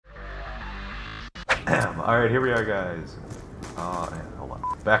Alright, here we are, guys. Hold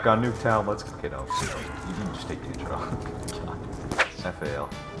on. Back on Nuketown, let's get... Okay, no. You can just take the intro. God. FAL.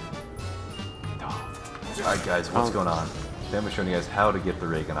 Alright, guys, what's going on? Today I'm showing you guys how to get the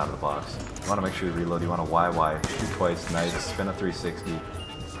ray gun out of the box. You want to make sure you reload. You want to YY, shoot twice, nice, spin a 360. There you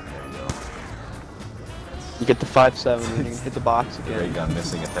go. You get the 5.7 and you can hit the box again. Ray gun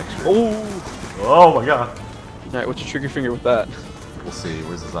missing a texture. Oh! Oh my god! Alright, what's your trigger finger with that? We'll see.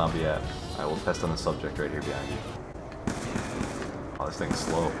 Where's the zombie at? Alright, we'll test on the subject right here behind you. Oh, this thing's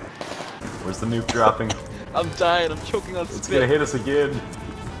slow. Where's the nuke dropping? I'm dying, I'm choking on spit. It's gonna hit us again.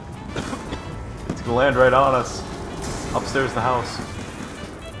 It's gonna land right on us. Upstairs the house.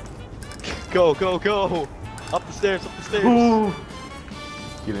 Go, go, go! Up the stairs, up the stairs! Ooh.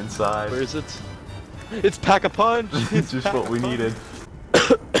 Get inside. Where is it? It's Pack-a-Punch! It's just what we needed.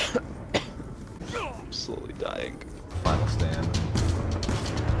 I'm slowly dying. Final stand.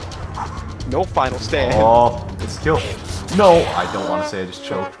 No final stand. Oh, it's kill. No, I don't want to say I just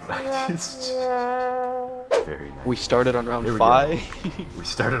choked. It's very nice. We started on round Here we 5. We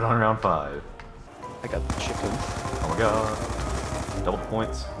started on round 5. I got the chicken. Oh my god. Double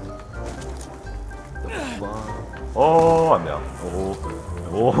points. Double fly. Oh, I'm down.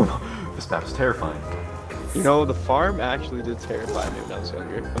 Oh, this map is terrifying. You know, the farm actually did terrify me when I was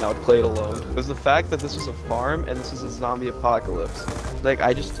younger, when I would play it alone. It was the fact that this was a farm and this was a zombie apocalypse. Like,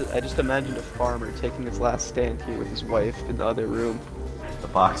 I just imagined a farmer taking his last stand here with his wife in the other room. The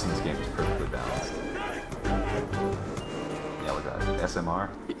box in this game is perfectly balanced. Yeah, look at that. SMR.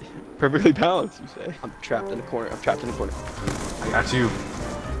 Perfectly balanced, you say? I'm trapped in the corner. I'm trapped in the corner. I got you.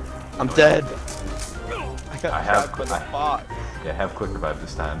 I'm dead. I have trapped by the box. Yeah, have quick revive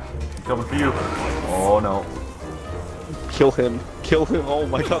this time. I'm coming for you. Oh no. Kill him. Kill him. Oh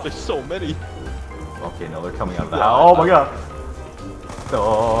my god, there's so many. Okay, no, they're coming out of the house. Oh my god.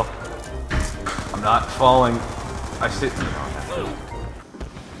 Oh. I'm not falling. I sit.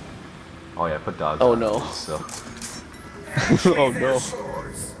 Oh yeah, put dogs. Oh on no. it, so. Oh no.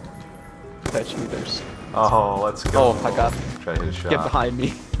 Fetch me, there's. Oh, let's go. Oh, I got. Try to hit a shot. Get behind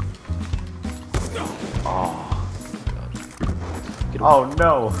me. Oh. Get Oh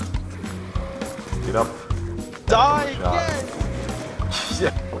no. Get up. Die Shot. again!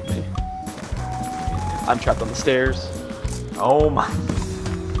 Yeah. I'm trapped on the stairs. Oh my.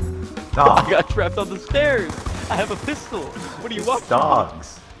 I Oh. got trapped on the stairs. I have a pistol. What do you want? It's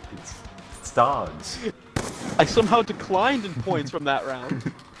dogs. It's dogs. I somehow declined in points from that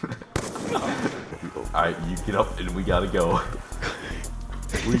round. Alright, you get up and we gotta go.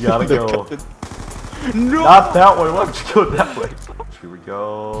 We gotta go. No! Not that way, why don't you go that way? Here we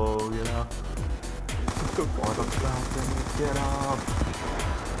go, you know. On the balcony, get up.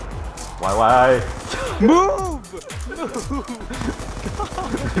 Why? Move!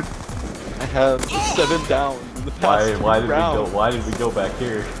 I have 7 down in the past Why did round. we go? Why did we go back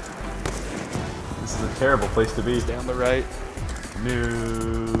here? This is a terrible place to be. Stay on the right.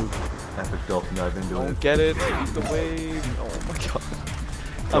 New epic dolphin dive into Don't it. get it. Beat the wave. Oh my god.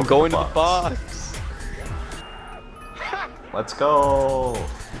 Go I'm for going the to the box. Let's go!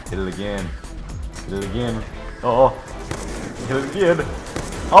 Hit it again. Hit it again. Oh, hit it again.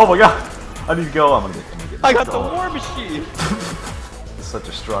 Oh my god! I need to go. I'm gonna get I got the war machine! It's such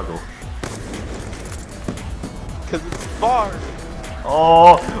a struggle. Because it's far.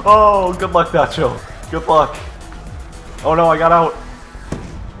 Oh, good luck, Nacho. Good luck. Oh no, I got out.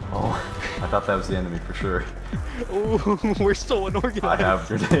 Oh, I thought that was the enemy for sure. Ooh, we're so unorganized. I have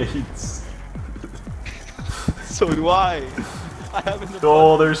grenades. So do I. I have an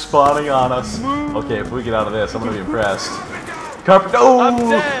Oh, they're spawning on us. Move. Okay, if we get out of this, I'm gonna be impressed. Carpet. No! I'm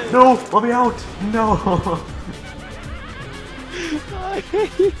dead. No! Let me out! No!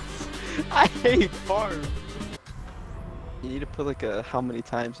 I hate farm. You need to put like a how many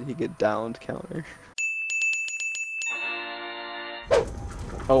times did he get downed counter.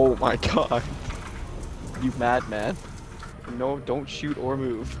 Oh my god. You madman. No, don't shoot or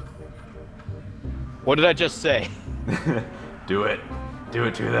move. What did I just say? Do it. Do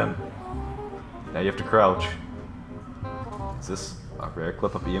it to them. Now you have to crouch. Is this a rare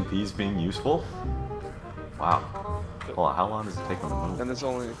clip of EMPs being useful? Wow. Hold on, how long does it take them to move? And there's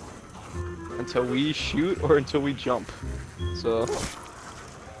only until we shoot or until we jump. So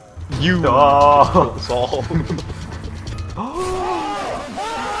you just killed us all.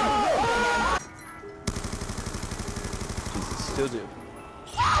 Jesus, still do.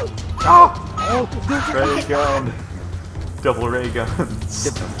 Ray gun! Double ray guns.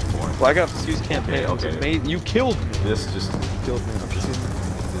 Get them. Black Ops 2's campaign was Okay. amazing. You killed me. This just Killed me.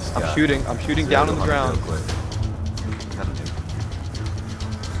 this guy. I'm shooting down on the ground.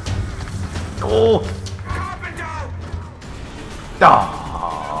 Oh!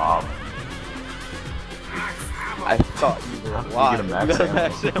 Stop! I thought you were How did you alive. get a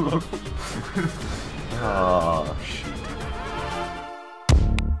max You got ammo? ammo. Oh, shit.